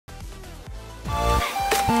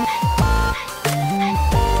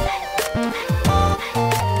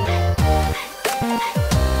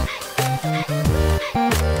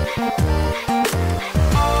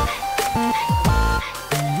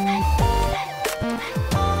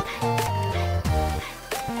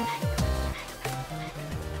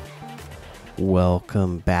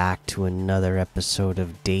Welcome back to another episode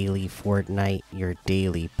of Daily Fortnite, your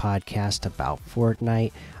daily podcast about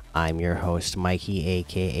Fortnite. I'm your host, Mikey,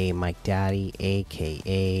 aka Mike Daddy,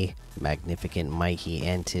 aka Magnificent Mikey,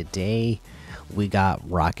 and today we got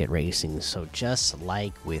Rocket Racing. So, just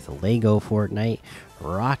like with Lego Fortnite,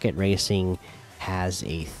 Rocket Racing has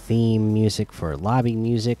a theme music for lobby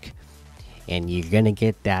music, and you're gonna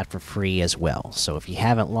get that for free as well. So, if you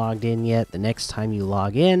haven't logged in yet, the next time you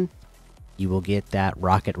log in, you will get that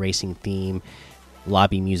Rocket Racing theme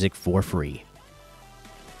lobby music for free.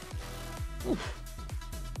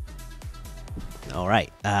 All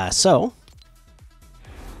right. So,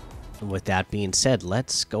 with that being said,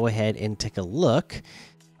 let's go ahead and take a look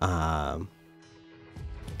at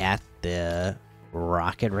the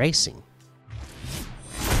Rocket Racing.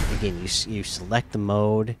 Again, you select the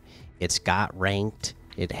mode. It's got ranked.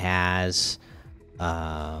 It has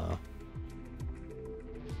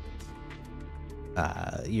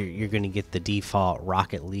you're going to get the default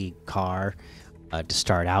Rocket League car to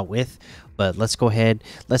start out with, but let's go ahead.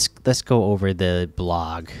 Let's go over the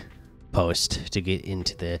blog post to get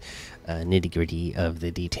into the nitty-gritty of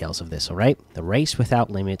the details of this. All right, the race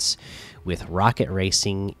without limits with Rocket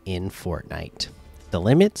Racing in Fortnite. The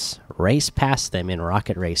limits: race past them in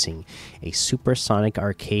Rocket Racing, a supersonic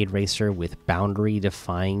arcade racer with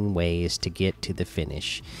boundary-defying ways to get to the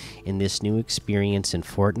finish. In this new experience in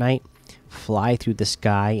Fortnite, fly through the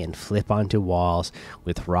sky and flip onto walls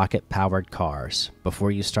with rocket powered cars. Before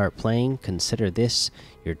you start playing, consider this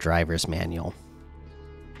your driver's manual.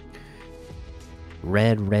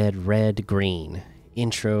 Red, red, red, green.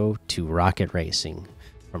 Intro to Rocket Racing.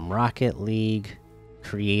 From Rocket League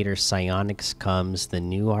creator Psyonix comes the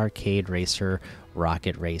new arcade racer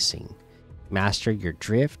Rocket Racing. Master your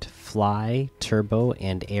drift, fly, turbo,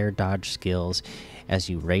 and air dodge skills as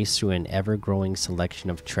you race through an ever-growing selection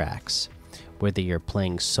of tracks. Whether you're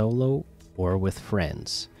playing solo or with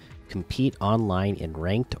friends, compete online in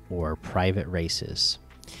ranked or private races.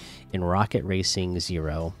 In Rocket Racing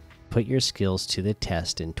Zero, put your skills to the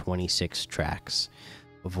test in 26 tracks.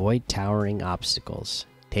 Avoid towering obstacles,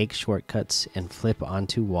 take shortcuts, and flip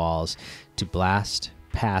onto walls to blast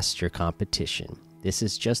past your competition. This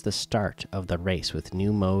is just the start of the race with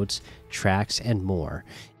new modes, tracks, and more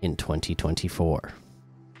in 2024.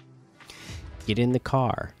 Get in the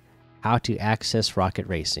car. How to access Rocket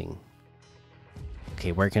Racing.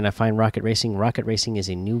 Okay, where can I find Rocket Racing? Rocket Racing is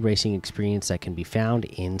a new racing experience that can be found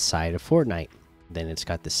inside of Fortnite. Then it's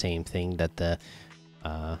got the same thing that the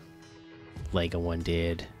Lego one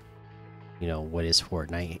did. You know, what is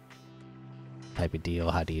Fortnite type of deal?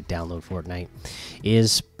 How do you download Fortnite?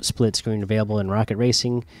 Is split screen available in Rocket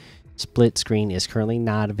Racing? Split screen is currently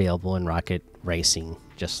not available in Rocket Racing,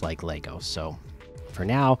 just like Lego. So for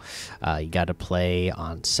now, you got to play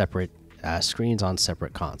on separate screens on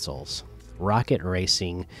separate consoles. Rocket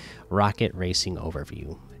Racing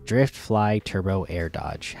overview: drift, fly, turbo, air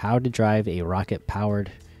dodge. How to drive a rocket powered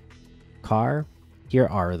car. Here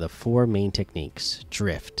are the four main techniques.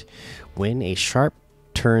 Drift: when a sharp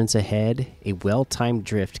turns ahead, a well-timed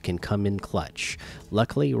drift can come in clutch.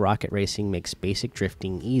 Luckily, Rocket Racing makes basic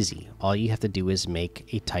drifting easy. All you have to do is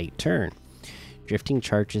make a tight turn. Drifting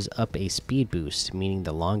charges up a speed boost, meaning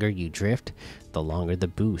the longer you drift, the longer the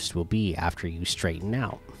boost will be after you straighten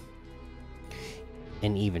out.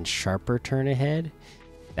 An even sharper turn ahead,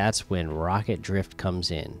 that's when Rocket Drift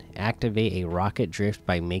comes in. Activate a Rocket Drift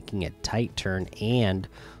by making a tight turn and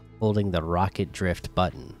holding the Rocket Drift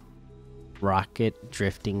button. Rocket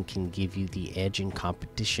drifting can give you the edge in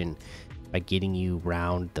competition by getting you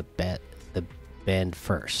round the bend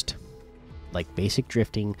first. Like basic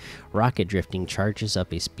drifting, rocket drifting charges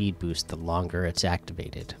up a speed boost the longer it's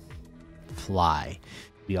activated. Fly: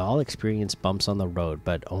 we all experience bumps on the road,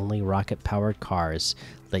 but only rocket powered cars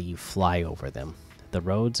let you fly over them. The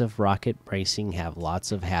roads of Rocket Racing have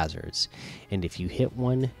lots of hazards, and if you hit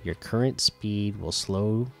one, your current speed will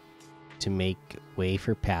slow to make way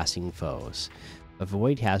for passing foes.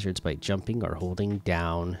 Avoid hazards by jumping or holding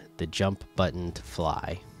down the jump button to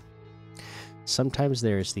fly. Sometimes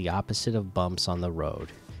there is the opposite of bumps on the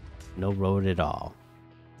road, no road at all.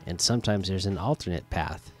 And sometimes there's an alternate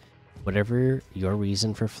path. Whatever your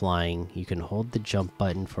reason for flying, you can hold the jump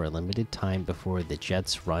button for a limited time before the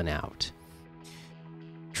jets run out.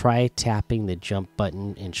 Try tapping the jump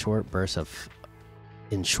button in short bursts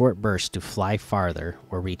to fly farther,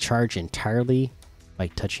 or recharge entirely by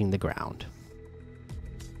touching the ground.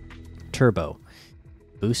 Turbo: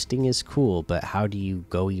 boosting is cool, but how do you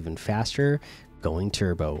go even faster? Going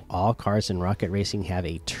turbo. All cars in Rocket Racing have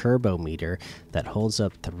a turbo meter that holds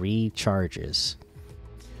up 3 charges.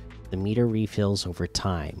 The meter refills over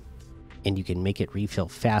time. and you can make it refill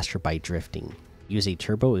faster by drifting. Use a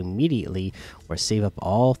turbo immediately or save up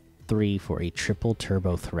all 3 for a triple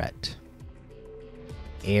turbo threat.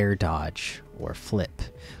 Air dodge or flip.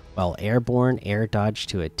 While airborne, air dodge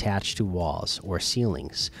to attach to walls or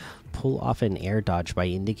ceilings. Pull off an air dodge by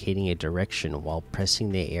indicating a direction while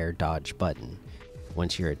pressing the air dodge button.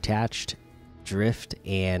 Once you're attached, drift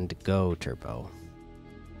and go turbo.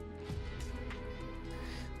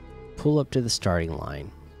 Pull up to the starting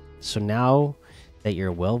line. So now that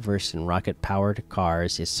you're well versed in rocket powered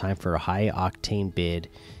cars, it's time for a high octane bid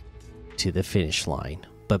to the finish line.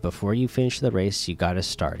 But before you finish the race, you gotta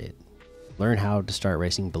start it. Learn how to start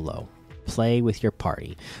racing below. Play with your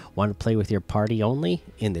party. Want to play with your party only?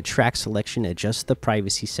 In the track selection, adjust the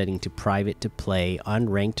privacy setting to private to play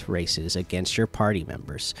unranked races against your party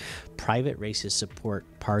members. Private races support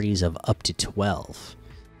parties of up to 12.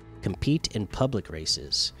 Compete in public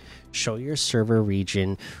races. Show your server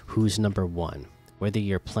region who's number 1. Whether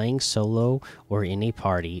you're playing solo or in a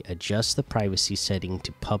party, adjust the privacy setting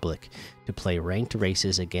to public to play ranked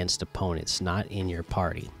races against opponents not in your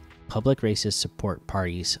party. Public races support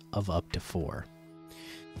parties of up to 4.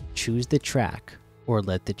 Choose the track or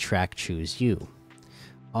let the track choose you.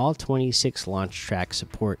 All 26 launch tracks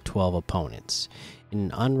support 12 opponents. In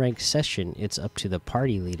an unranked session, it's up to the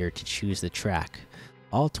party leader to choose the track.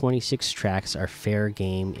 All 26 tracks are fair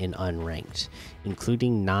game in unranked,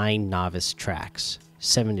 including 9 novice tracks,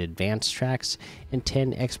 7 advanced tracks, and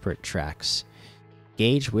 10 expert tracks.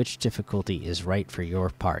 Gauge which difficulty is right for your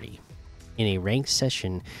party. In a ranked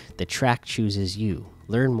session, the track chooses you.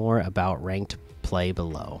 Learn more about ranked play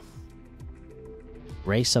below.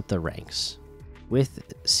 Race up the ranks. With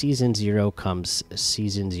Season 0 comes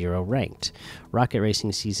Season 0 Ranked. Rocket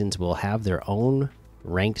Racing seasons will have their own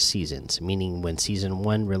ranked seasons, meaning when Season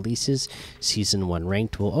 1 releases, Season 1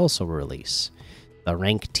 Ranked will also release. The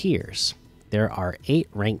rank tiers. There are 8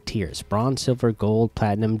 ranked tiers: Bronze, Silver, Gold,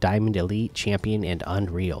 Platinum, Diamond, Elite, Champion, and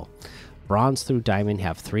Unreal. Bronze through Diamond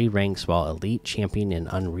have 3 ranks, while Elite, Champion, and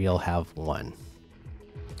Unreal have 1.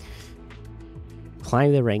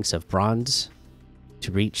 Climb the ranks of Bronze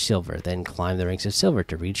to reach Silver, then climb the ranks of Silver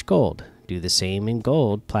to reach Gold. Do the same in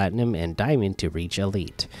Gold, Platinum, and Diamond to reach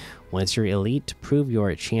Elite. Once you're Elite, prove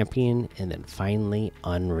you're a Champion, and then finally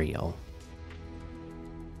Unreal.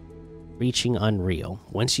 Reaching Unreal.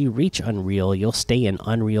 Once you reach Unreal, you'll stay in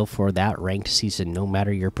Unreal for that ranked season no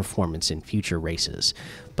matter your performance in future races.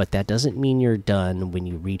 But that doesn't mean you're done when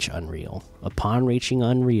you reach Unreal. Upon reaching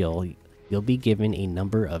Unreal, you'll be given a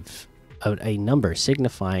number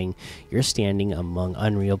signifying your standing among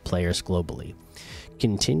Unreal players globally.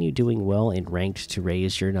 Continue doing well in ranked to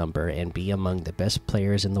raise your number and be among the best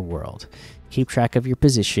players in the world. Keep track of your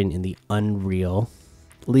position in the Unreal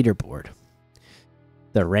leaderboard.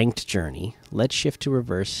 The ranked journey. Let's shift to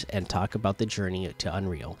reverse and talk about the journey to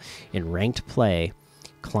Unreal. In ranked play,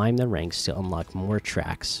 climb the ranks to unlock more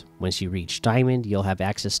tracks. Once you reach Diamond, you'll have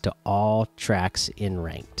access to all tracks in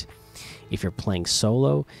ranked. If you're playing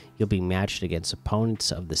solo, you'll be matched against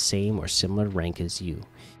opponents of the same or similar rank as you.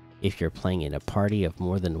 If you're playing in a party of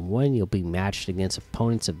more than 1, you'll be matched against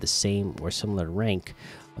opponents of the same or similar rank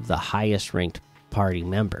of the highest ranked party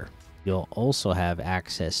member. You'll also have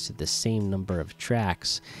access to the same number of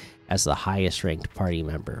tracks as the highest ranked party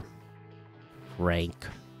member. Rank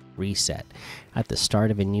reset. At the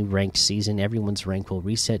start of a new ranked season, everyone's rank will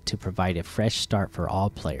reset to provide a fresh start for all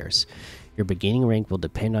players. Your beginning rank will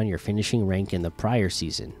depend on your finishing rank in the prior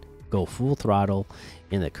season. Go full throttle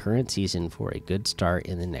in the current season for a good start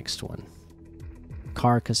in the next one.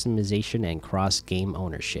 Car customization and cross-game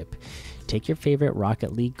ownership. Take your favorite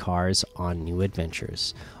Rocket League cars on new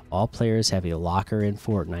adventures. All players have a locker in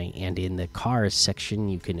Fortnite, and in the cars section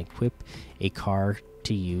you can equip a car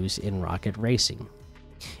to use in Rocket Racing.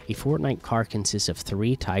 A Fortnite car consists of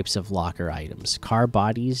 3 types of locker items: car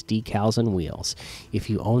bodies, decals, and wheels. If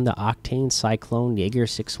you own the Octane, Cyclone, Jaeger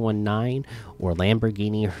 619, or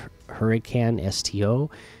Lamborghini Huracan STO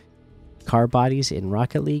car bodies in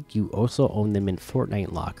Rocket League, you also own them in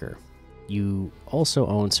Fortnite Locker. You also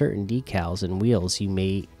own certain decals and wheels you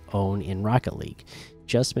may own in Rocket League.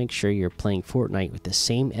 Just make sure you're playing Fortnite with the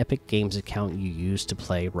same Epic Games account you use to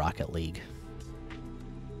play Rocket League.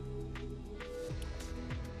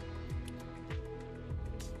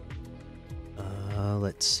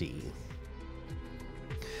 Let's see.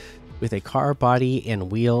 With a car body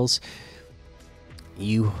and wheels,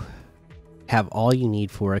 you have all you need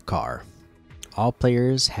for a car. All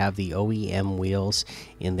players have the OEM wheels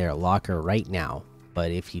in their locker right now,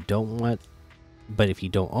 but if you don't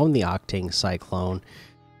own the Octane, Cyclone,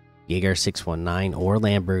 Jaeger 619, or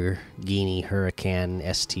Lamborghini Huracan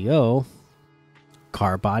STO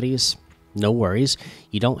car bodies, No worries.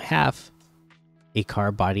 You don't have a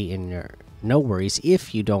car body in your. No worries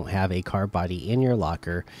if you don't have a car body in your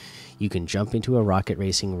locker. You can jump into a rocket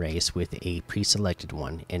racing race with a pre-selected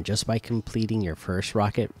one, and just by completing your first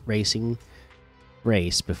rocket racing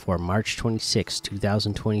race before March 26,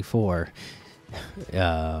 2024,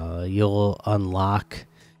 you'll unlock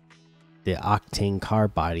the Octane car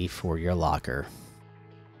body for your locker.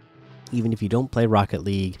 Even if you don't play Rocket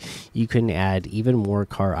League, you can add even more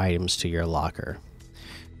car items to your locker.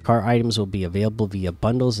 Car items will be available via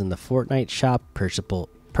bundles in the Fortnite shop,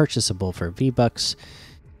 purchasable for V-Bucks.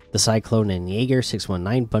 The Cyclone and Jaeger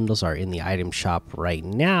 619 bundles are in the item shop right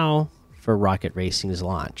now for Rocket Racing's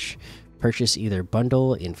launch. Purchase either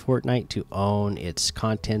bundle in Fortnite to own its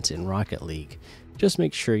contents in Rocket League. Just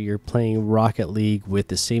make sure you're playing Rocket League with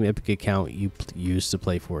the same Epic account you use to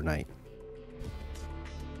play Fortnite.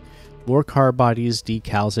 More car bodies,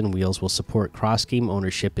 decals, and wheels will support cross-game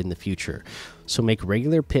ownership in the future, so make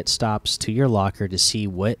regular pit stops to your locker to see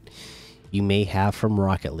what you may have from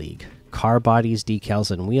Rocket League. Car bodies, decals,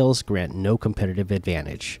 and wheels grant no competitive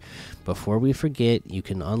advantage. Before we forget, you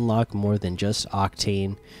can unlock more than just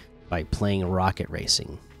Octane by playing Rocket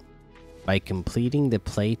Racing. By completing the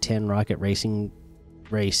Play 10 Rocket Racing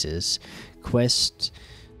races quest,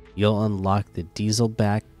 you'll unlock the Diesel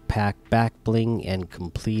Backpack back bling, and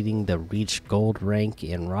completing the Reach Gold rank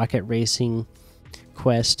in Rocket Racing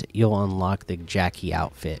quest, you'll unlock the Jackie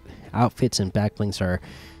outfit. Outfits and back blings are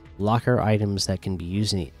locker items that can be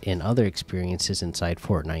used in other experiences inside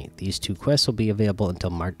Fortnite. These two quests will be available until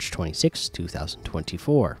March 26,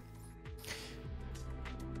 2024.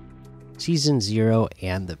 Season 0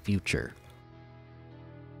 and the future.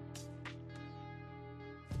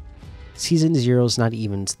 Season 0 is not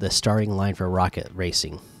even the starting line for Rocket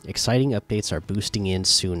Racing. Exciting updates are boosting in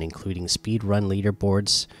soon, including speed run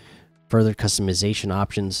leaderboards, further customization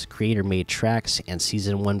options, creator-made tracks, and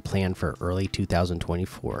Season 1 planned for early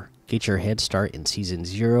 2024. Get your head start in Season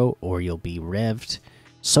 0 or you'll be revved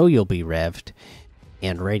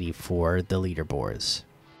and ready for the leaderboards.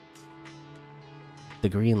 The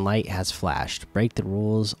green light has flashed. Break the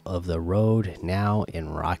rules of the road now in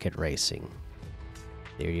Rocket Racing.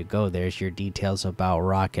 There you go. There's your details about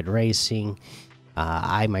Rocket Racing.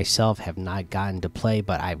 I myself have not gotten to play,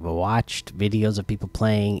 but I've watched videos of people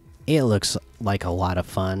playing. It looks like a lot of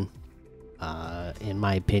fun, in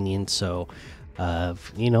my opinion. So,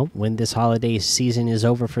 you know, when this holiday season is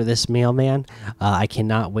over for this mailman, I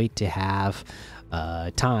cannot wait to have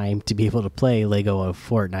time to be able to play Lego of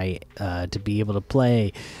Fortnite, to be able to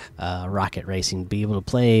play Rocket Racing, be able to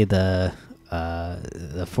play the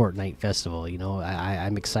Fortnite festival. You know,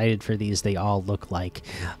 I'm excited for these. They all look like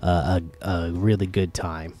a really good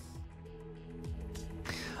time.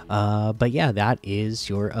 But yeah, that is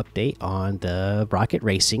your update on the Rocket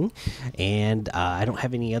Racing, and I don't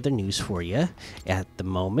have any other news for you at the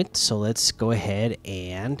moment. So let's go ahead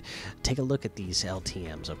and take a look at these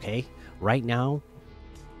LTMs. Okay, right now,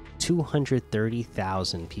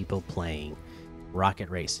 230,000 people playing Rocket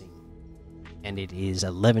Racing, and it is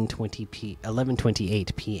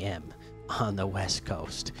 11:28 p.m. on the West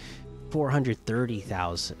Coast.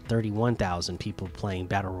 31,000 people playing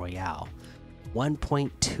Battle Royale.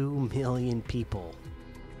 1.2 million people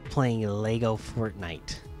playing Lego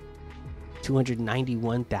Fortnite.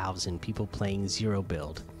 291,000 people playing Zero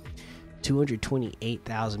Build.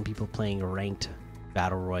 228,000 people playing Ranked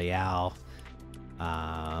Battle Royale.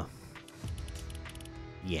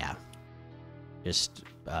 Yeah, just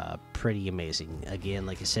pretty amazing. Again,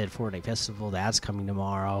 like I said, Fortnite Festival, that's coming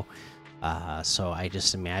tomorrow. So I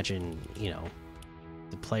just imagine, you know,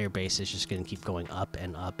 the player base is just going to keep going up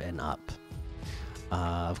and up and up.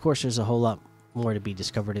 Of course, there's a whole lot more to be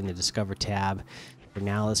discovered in the Discover tab. For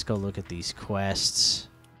now, let's go look at these quests.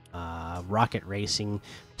 Rocket Racing,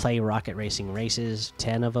 play Rocket Racing races,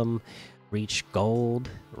 10 of them. Reach Gold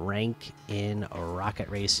rank in Rocket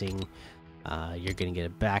Racing. You're going to get a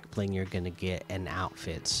back bling, you're going to get an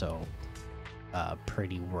outfit. So,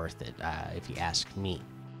 pretty worth it, if you ask me.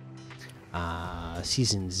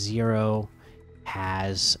 Season 0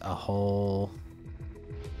 has a whole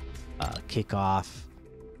kickoff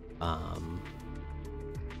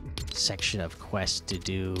section of quests to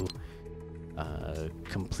do.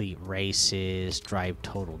 Complete races, drive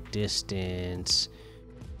total distance,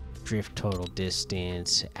 drift total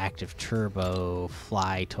distance, active turbo,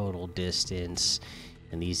 fly total distance,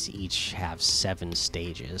 and these each have 7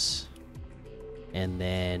 stages. And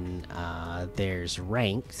then there's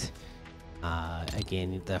ranked.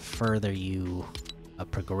 Again, the further you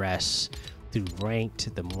progress through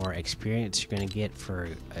ranked, the more experience you're going to get for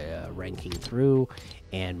ranking through,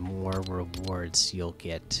 and more rewards you'll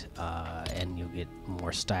get, and you'll get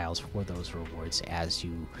more styles for those rewards as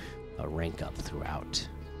you rank up throughout.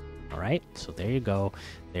 All right, so there you go.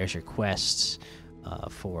 There's your quests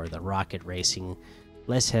for the rocket racing.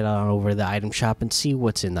 Let's head on over to the item shop and see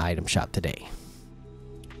what's in the item shop today.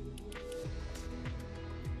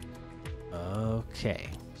 Okay,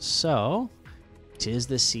 so tis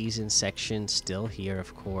the season section still here,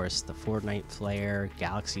 of course. The Fortnite Flare,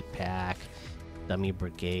 Galaxy Pack, Dummy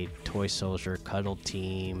Brigade, Toy Soldier, Cuddle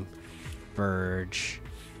Team, Verge,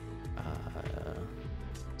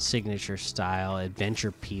 Signature Style,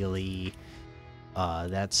 Adventure Peely.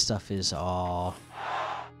 That stuff is all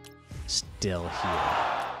still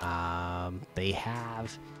here. They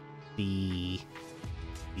have the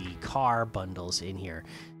car bundles in here.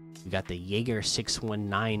 You got the Jaeger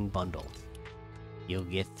 619 bundle. You'll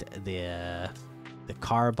get the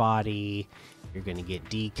car body. You're gonna get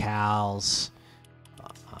decals.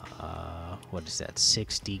 What is that?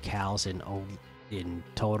 6 decals in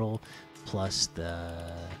total, plus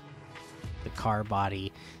the car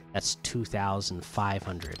body. That's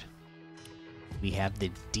 2,500. We have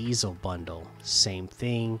the diesel bundle. Same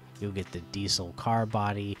thing. You'll get the diesel car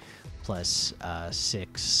body plus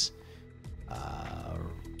 6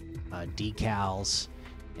 decals,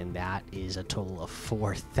 and that is a total of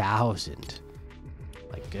 4,000.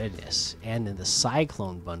 My goodness. And in the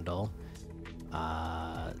Cyclone bundle,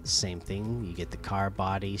 same thing. You get the car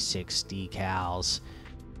body, 6 decals,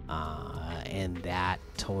 and that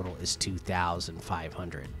total is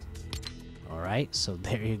 2,500. All right, so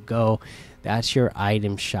there you go. That's your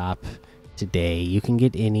item shop today. You can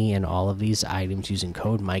get any and all of these items using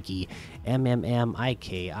code Mikey,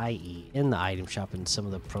 MMMIKIE, in the item shop, and some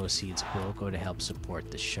of the proceeds will go to help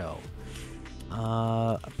support the show.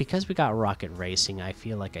 Because we got rocket racing, I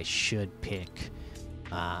feel like I should pick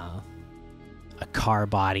a car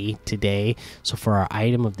body today. So for our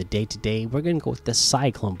item of the day today, we're gonna go with the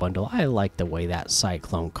Cyclone bundle. I like the way that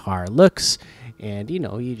Cyclone car looks, and you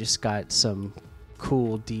know, you just got some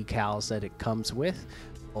cool decals that it comes with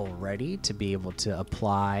already to be able to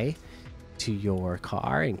apply to your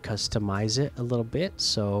car and customize it a little bit.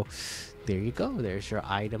 So there you go. There's your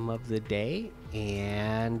item of the day.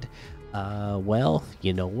 And well,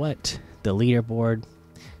 you know what, the leaderboard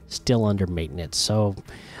still under maintenance, so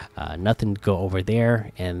nothing to go over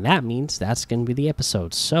there, and that means that's gonna be the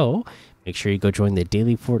episode. So make sure you go join the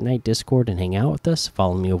daily Fortnite Discord and hang out with us.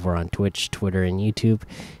 Follow me over on Twitch, Twitter, and YouTube.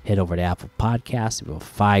 Head over to Apple Podcasts, leave a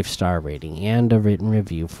 5-star rating and a written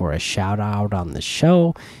review for a shout out on the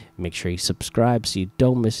show. Make sure you subscribe so you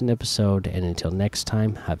don't miss an episode. And until next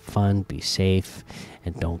time, have fun, be safe,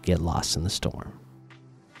 and don't get lost in the storm.